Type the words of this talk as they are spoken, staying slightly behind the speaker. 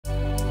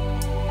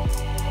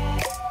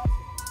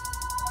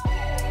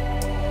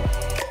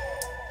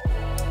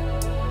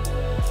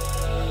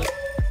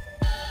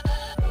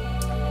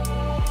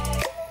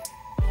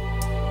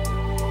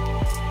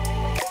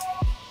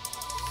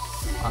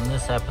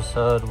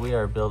episode, we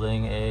are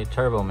building a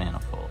turbo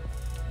manifold.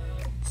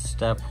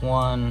 Step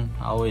one,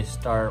 always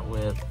start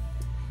with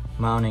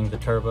mounting the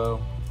turbo.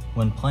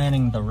 When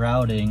planning the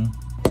routing,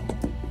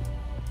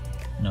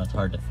 I know it's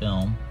hard to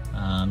film,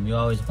 you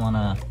always want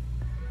to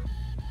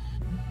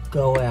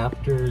go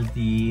after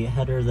the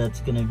header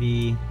that's going to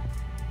be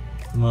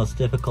the most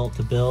difficult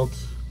to build,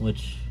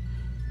 which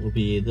will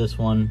be this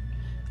one.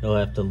 You'll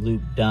have to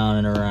loop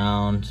down and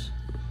around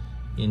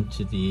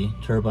into the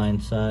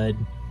turbine side.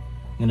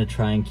 I'm going to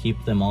try and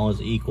keep them all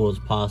as equal as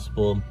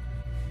possible.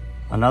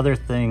 Another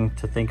thing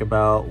to think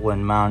about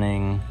when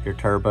mounting your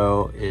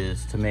turbo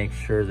is to make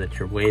sure that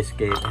your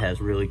wastegate has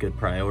really good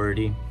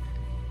priority.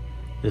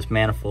 This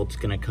manifold's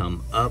going to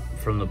come up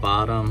from the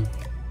bottom,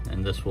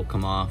 and this will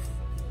come off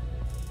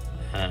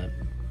at,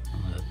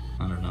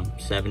 I don't know,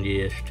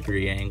 70-ish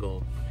degree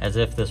angle. As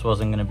if this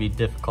wasn't going to be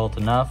difficult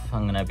enough,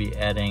 I'm going to be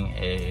adding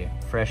a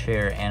fresh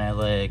air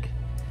antilag,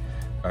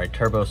 or a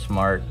Turbo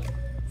Smart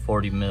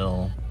 40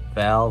 mil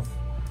valve.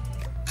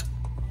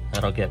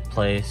 That'll get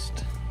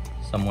placed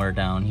somewhere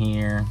down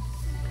here,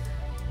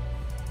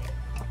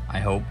 I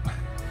hope.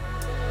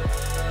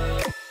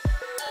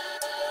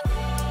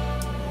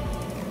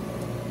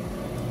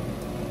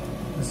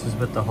 This is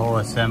with the whole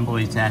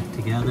assembly tacked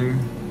together. You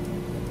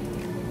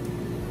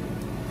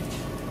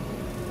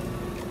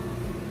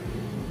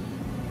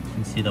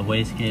can see the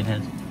wastegate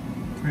has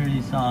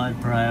pretty solid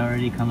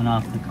priority coming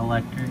off the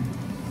collector.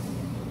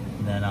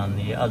 And then on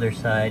the other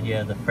side, you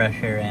have the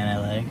fresh air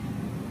antilag.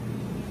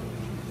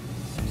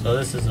 So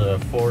this is a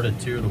 4-2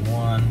 to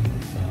 1.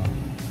 So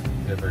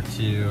river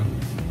 2,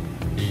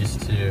 these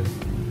two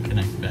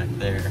connect back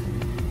there.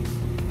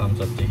 Comes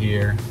up to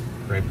here,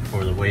 right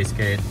before the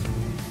wastegate.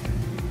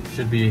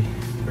 Should be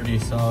pretty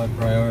solid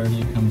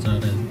priority. Comes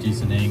out at a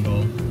decent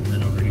angle. And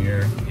then over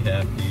here, we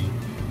have the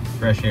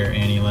fresh air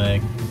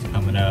anti-lag that's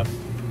coming up.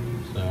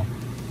 So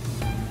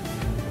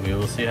we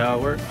will see how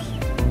it works.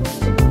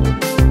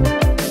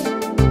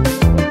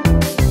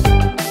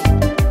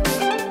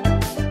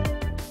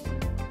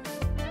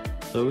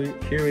 So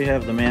here we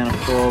have the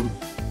manifold.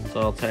 It's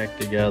all tacked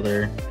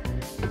together.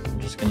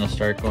 I'm just gonna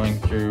start going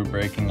through,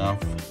 breaking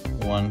off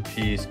one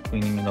piece,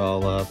 cleaning it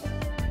all up,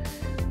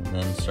 and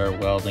then start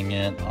welding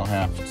it. I'll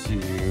have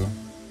to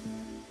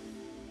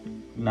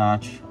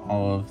notch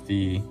all of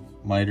the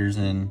miters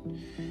in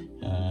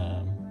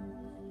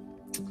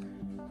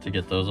to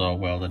get those all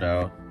welded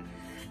out.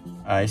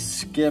 I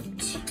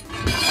skipped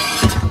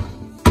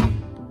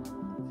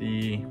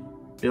the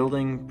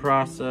building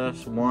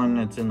process. One,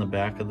 it's in the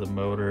back of the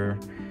motor,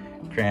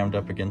 crammed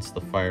up against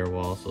the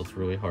firewall, so it's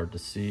really hard to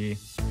see.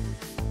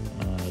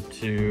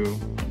 Two,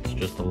 it's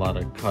just a lot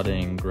of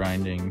cutting,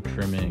 grinding,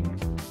 trimming,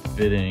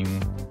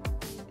 fitting,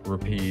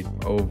 repeat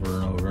over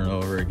and over and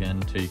over again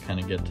until you kind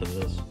of get to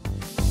this.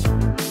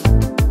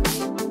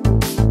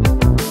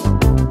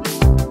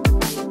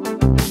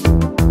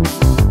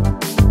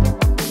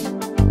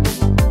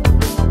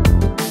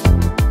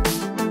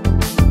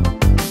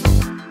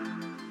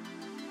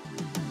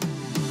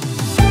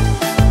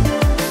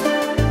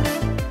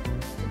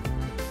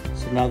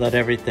 Now that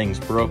everything's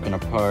broken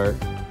apart,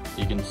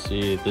 you can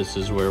see this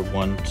is where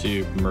one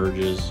tube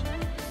merges. So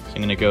I'm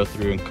going to go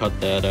through and cut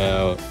that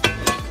out.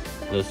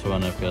 This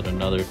one, I've got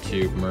another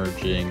tube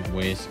merging,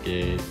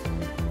 wastegate,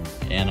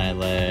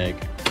 anti-lag,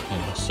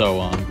 and so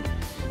on.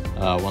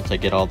 Once I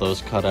get all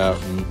those cut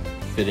out and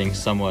fitting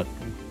somewhat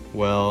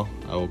well,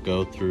 I will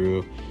go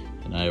through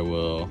and I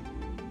will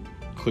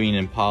clean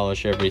and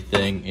polish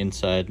everything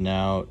inside and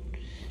out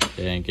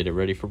and get it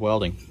ready for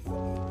welding.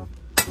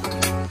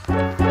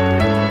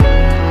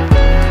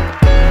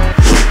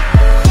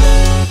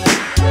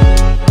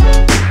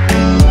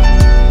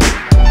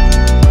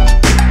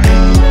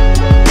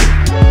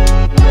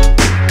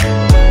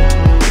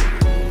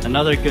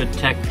 Another good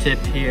tech tip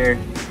here,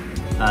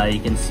 you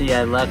can see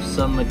I left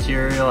some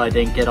material, I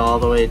didn't get all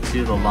the way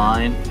to the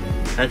line.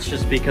 That's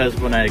just because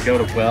when I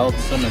go to weld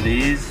some of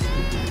these,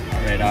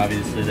 alright,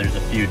 obviously there's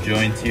a few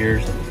joints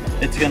here, so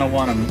it's going to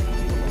want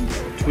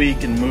to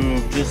tweak and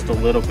move just a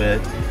little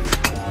bit.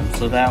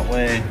 So that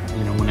way,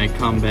 you know, when I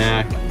come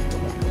back,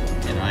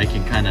 you know, I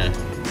can kind of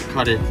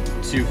cut it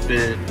to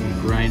fit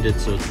and grind it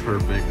so it's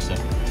perfect. So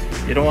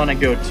you don't want to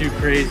go too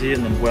crazy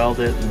and then weld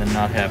it and then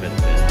not have it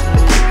fit.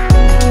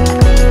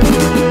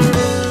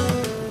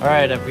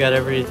 Alright, I've got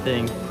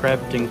everything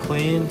prepped and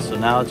clean, so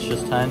now it's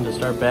just time to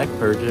start back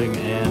purging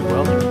and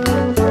welding.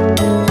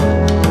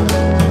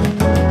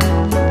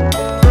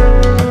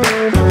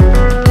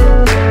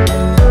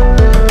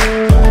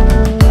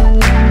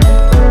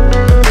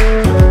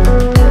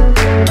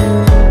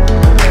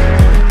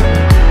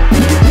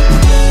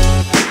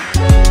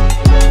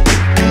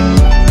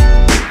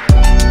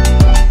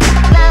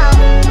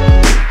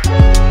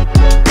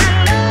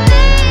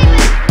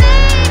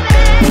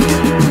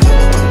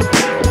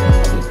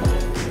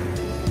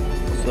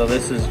 So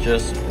this is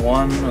just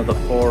one of the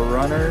 4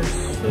 runners,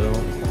 so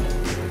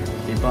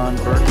keep on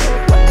burning.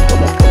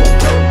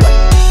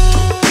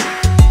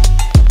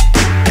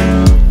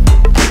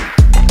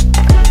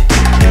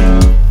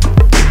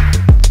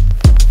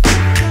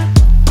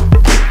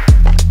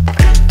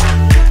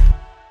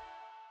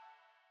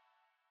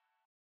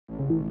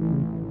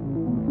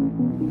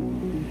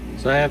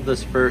 So I have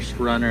this first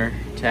runner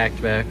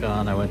tacked back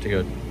on. I went to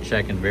go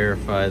check and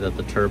verify that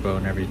the turbo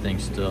and everything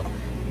still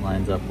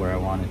lines up where I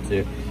want it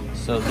to.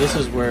 So this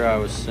is where I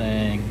was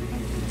saying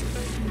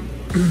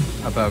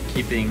about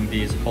keeping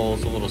these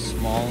holes a little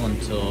small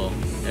until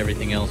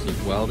everything else is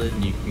welded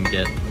and you can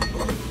get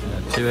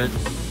to it.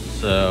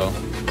 So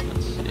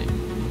let's see.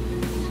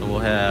 So we'll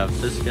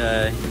have this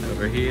guy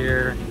over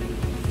here.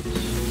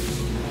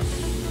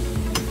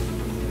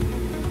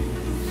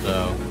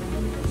 So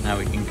now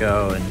we can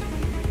go and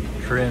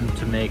trim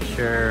to make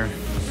sure.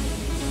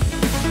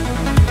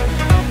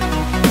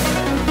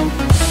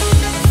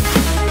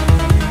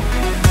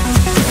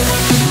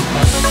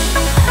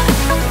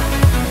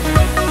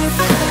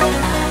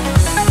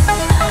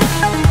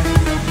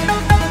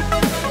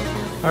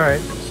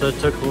 Alright, so it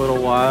took a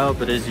little while,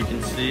 but as you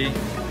can see, it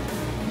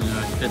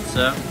fits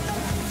up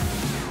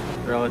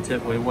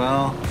relatively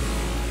well.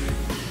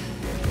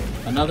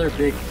 Another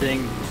big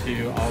thing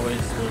to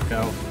always look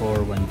out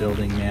for when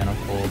building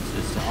manifolds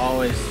is to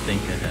always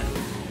think ahead,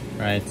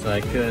 right? So I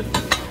could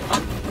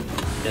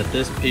get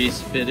this piece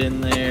fit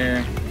in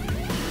there,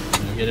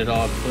 get it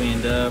all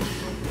cleaned up,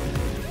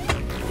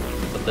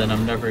 but then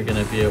I'm never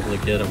going to be able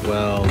to get a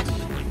weld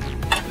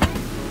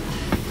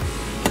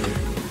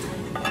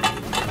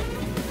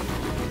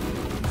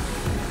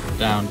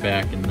down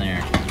back in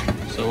there.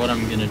 So what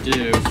I'm going to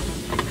do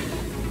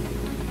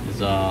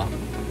is I'll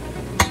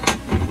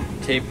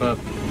tape up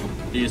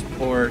these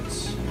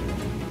ports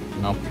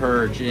and I'll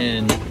purge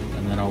in,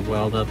 and then I'll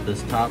weld up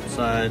this top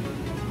side.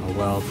 I'll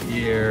weld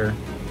here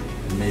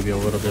and maybe a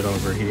little bit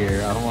over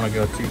here. I don't want to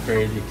go too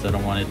crazy because I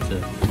don't want it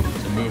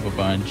to move a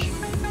bunch,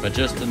 but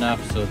just enough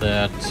so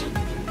that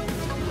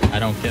I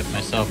don't get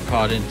myself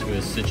caught into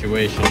a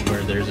situation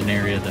where there's an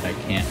area that I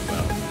can't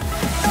weld.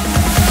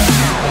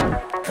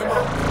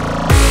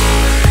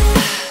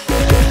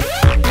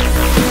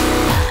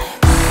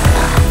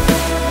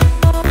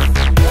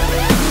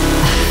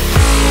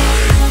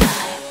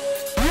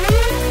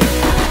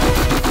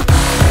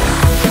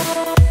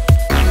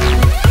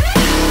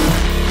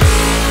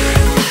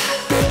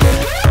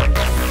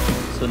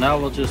 Now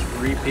we'll just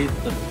repeat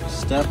the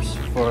steps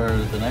for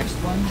the next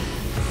one.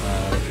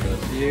 Which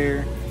goes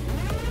here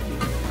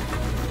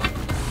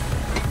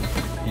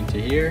into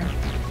here.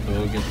 So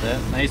we'll get that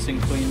nice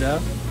and cleaned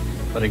up.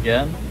 But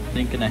again,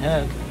 thinking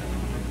ahead,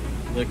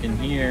 looking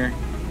here,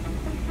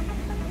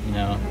 you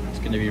know, it's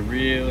going to be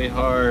really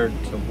hard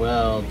to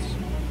weld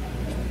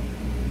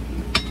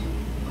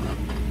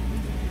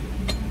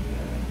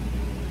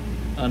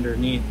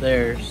underneath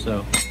there.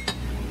 So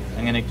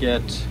I'm going to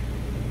get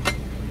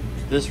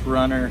this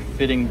runner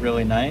fitting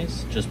really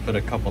nice, just put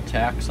a couple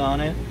tacks on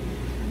it,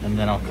 and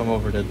then I'll come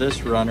over to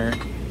this runner,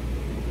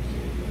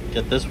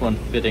 get this one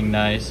fitting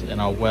nice, and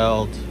I'll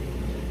weld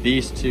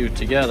these two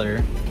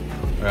together,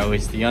 or at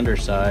least the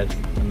underside,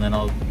 and then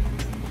I'll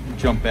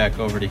jump back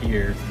over to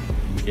here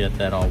and get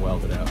that all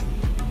welded out.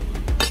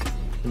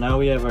 So now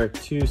we have our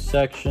two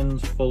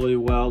sections fully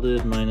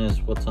welded, minus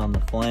what's on the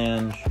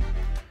flange.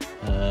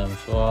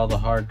 So all the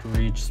hard to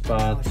reach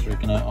spots are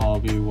gonna all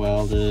be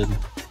welded.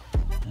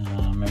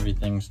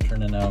 Everything's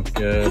turning out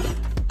good.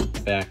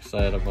 Back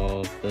side of all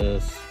of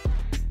this.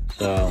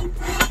 So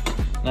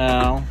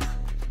now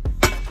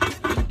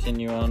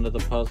continue on to the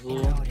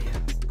puzzle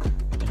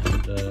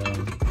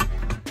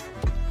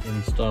and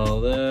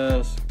install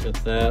this. Get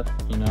that,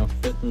 you know,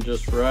 fitting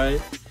just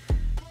right.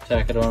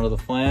 Tack it onto the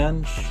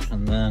flange,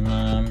 and then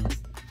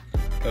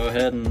go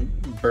ahead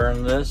and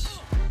burn this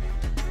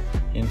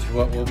into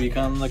what will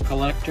become the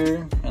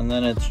collector, and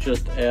then it's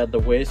just add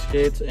the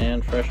wastegates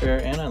and fresh air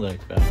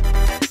antilag back.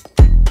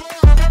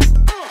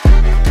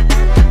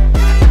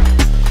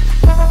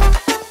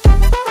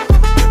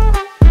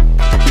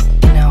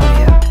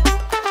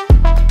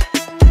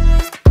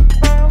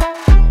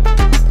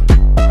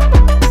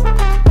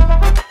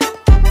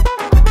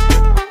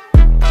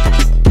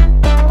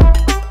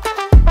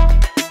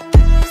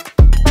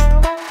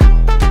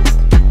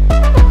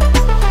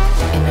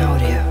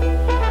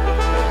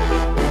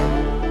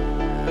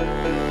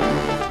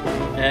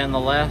 And the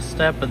last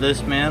step of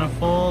this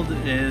manifold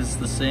is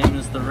the same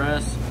as the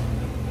rest.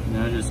 You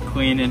know, just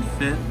clean and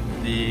fit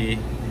the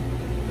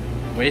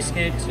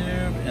wastegate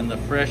tube and the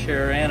fresh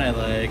air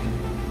antilag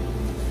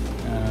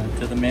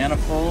to the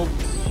manifold.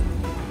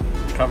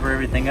 Cover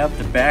everything up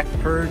to back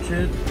purge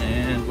it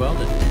and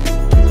weld it.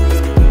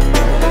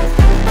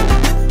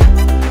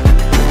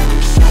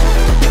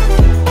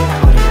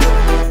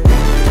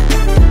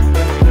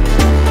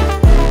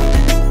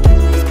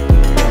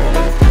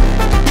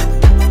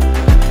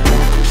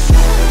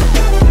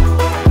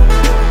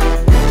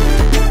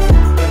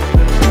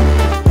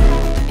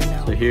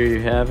 Here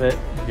you have it.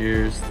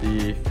 Here's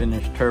the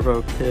finished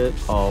turbo kit,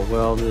 all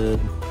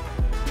welded,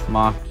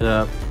 mocked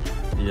up,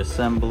 the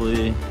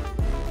assembly.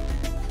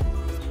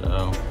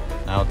 So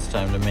now it's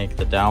time to make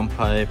the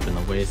downpipe and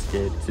the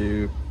wastegate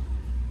tube.